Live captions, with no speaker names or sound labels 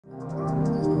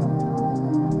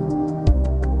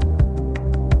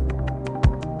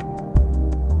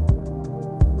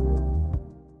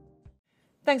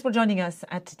Thanks for joining us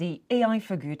at the AI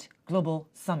for Good Global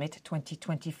Summit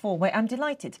 2024, where I'm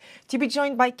delighted to be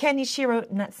joined by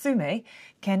Ken-Ichiro Natsume.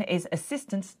 Ken is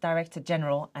Assistant Director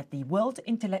General at the World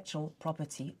Intellectual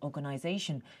Property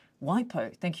Organization,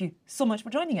 WIPO. Thank you so much for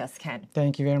joining us, Ken.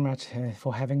 Thank you very much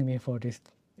for having me for this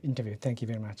interview. Thank you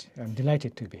very much. I'm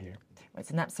delighted to be here. Well,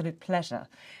 it's an absolute pleasure.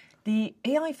 The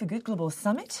AI for Good Global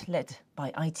Summit, led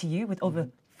by ITU with over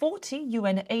 40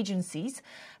 UN agencies,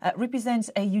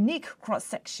 represents a unique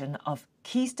cross-section of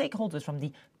key stakeholders from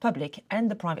the public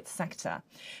and the private sector.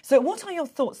 So what are your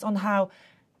thoughts on how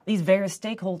these various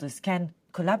stakeholders can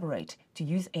collaborate to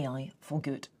use AI for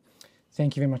good?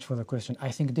 Thank you very much for the question. I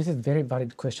think this is a very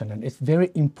valid question, and it's very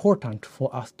important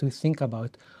for us to think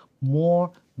about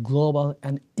more global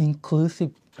and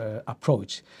inclusive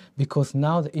approach, because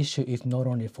now the issue is not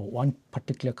only for one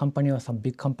particular company or some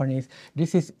big companies.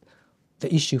 This is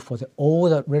the issue for all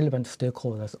the relevant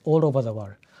stakeholders all over the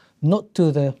world, not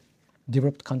to the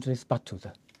developed countries, but to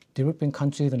the developing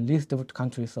countries and least developed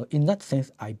countries. So in that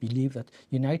sense, I believe that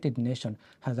United Nations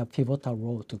has a pivotal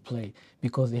role to play,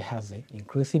 because it has the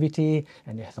inclusivity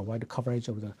and it has a wide coverage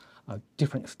of the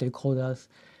different stakeholders.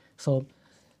 So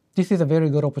this is a very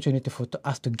good opportunity for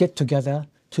us to get together,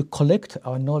 to collect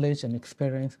our knowledge and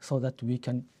experience so that we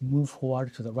can move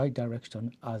forward to the right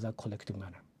direction as a collective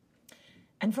manner.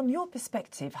 And from your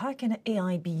perspective, how can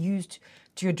AI be used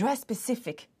to address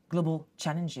specific global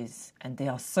challenges? And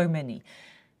there are so many,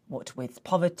 what with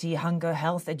poverty, hunger,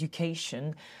 health,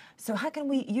 education. So how can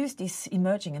we use this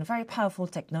emerging and very powerful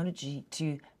technology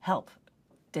to help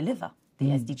deliver the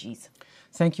SDGs?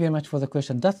 Thank you very much for the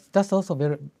question. That's also a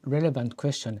very relevant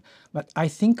question. But I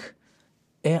think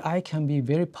AI can be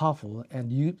very powerful and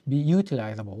be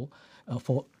utilizable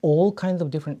for all kinds of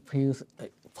different fields,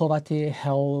 poverty,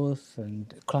 health,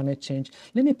 and climate change.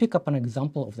 Let me pick up an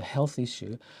example of the health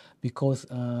issue, because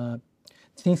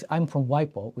since I'm from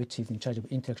WIPO, which is in charge of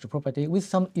intellectual property, with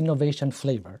some innovation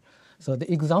flavor. So the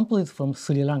example is from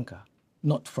Sri Lanka,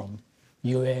 not from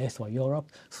US or Europe.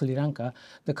 Sri Lanka,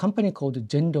 the company called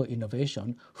Gendo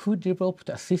Innovation, who developed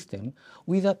a system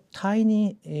with a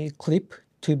tiny clip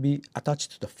to be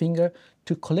attached to the finger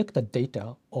to collect the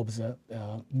data of the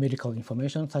medical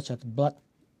information, such as blood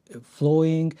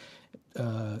flowing,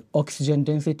 oxygen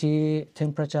density,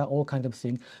 temperature, all kinds of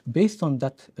things. Based on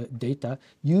that data,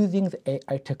 using the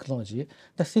AI technology,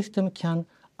 the system can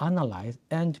analyze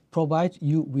and provide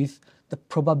you with the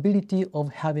probability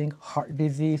of having heart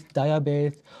disease,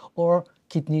 diabetes, or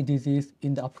kidney disease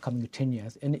in the upcoming 10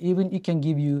 years. And even it can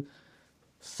give you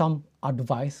some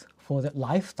advice for the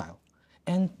lifestyle.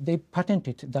 And they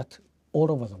patented that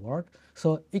all over the world.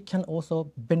 So it can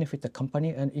also benefit the company,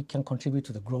 and it can contribute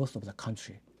to the growth of the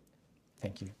country.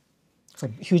 Thank you. So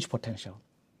huge potential.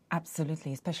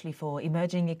 Absolutely, especially for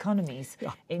emerging economies.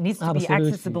 Yeah, it needs to be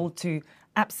accessible to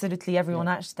absolutely everyone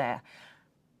out there.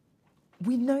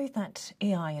 We know that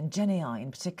AI and Gen AI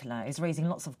in particular is raising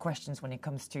lots of questions when it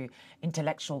comes to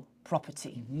intellectual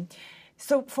property.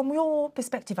 So from your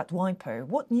perspective at WIPO,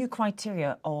 what new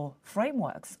criteria or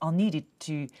frameworks are needed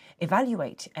to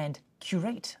evaluate and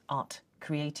curate art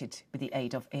created with the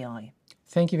aid of AI?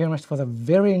 Thank you very much for the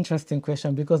very interesting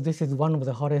question, because this is one of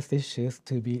the hottest issues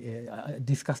to be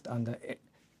discussed under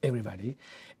everybody.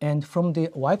 And from the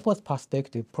WIPO's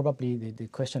perspective, probably the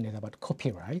question is about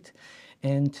copyright.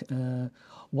 And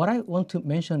what I want to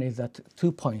mention is that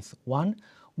 2 points. One,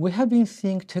 we have been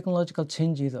seeing technological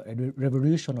changes or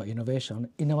revolution or innovation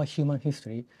in our human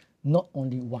history, not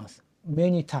only once,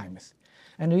 many times.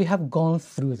 And we have gone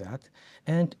through that.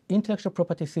 And intellectual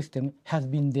property system has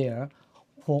been there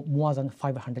for more than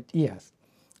 500 years.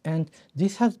 And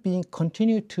this has been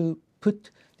continued to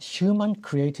put human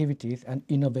creativity and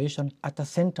innovation at the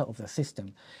center of the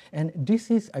system. And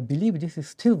this is, I believe this is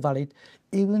still valid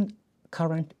even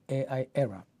current AI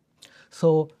era.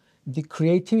 So the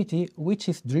creativity, which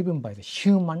is driven by the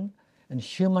human and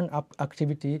human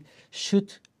activity,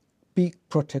 should be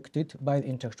protected by the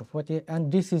intellectual property,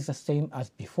 and this is the same as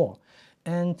before.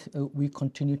 And we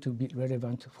continue to be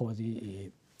relevant for the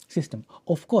system.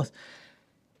 Of course,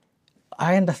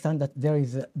 I understand that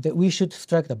that we should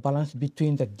strike the balance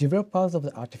between the developers of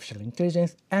the artificial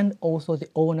intelligence and also the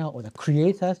owner or the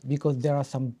creators, because there are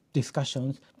some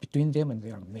discussions between them and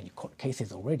there are many court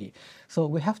cases already. So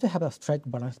we have to have a strike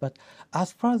balance. But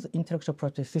as far as the intellectual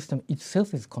property system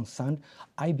itself is concerned,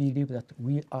 I believe that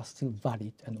we are still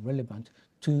valid and relevant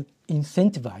to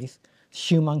incentivize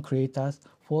human creators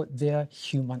for their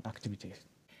human activities.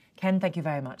 Ken, thank you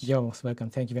very much. You're most welcome.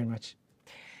 Thank you very much.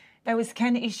 That was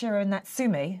Ken-Ichiro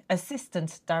Natsume,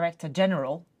 Assistant Director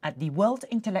General at the World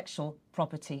Intellectual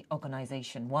Property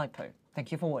Organization, WIPO.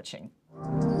 Thank you for watching.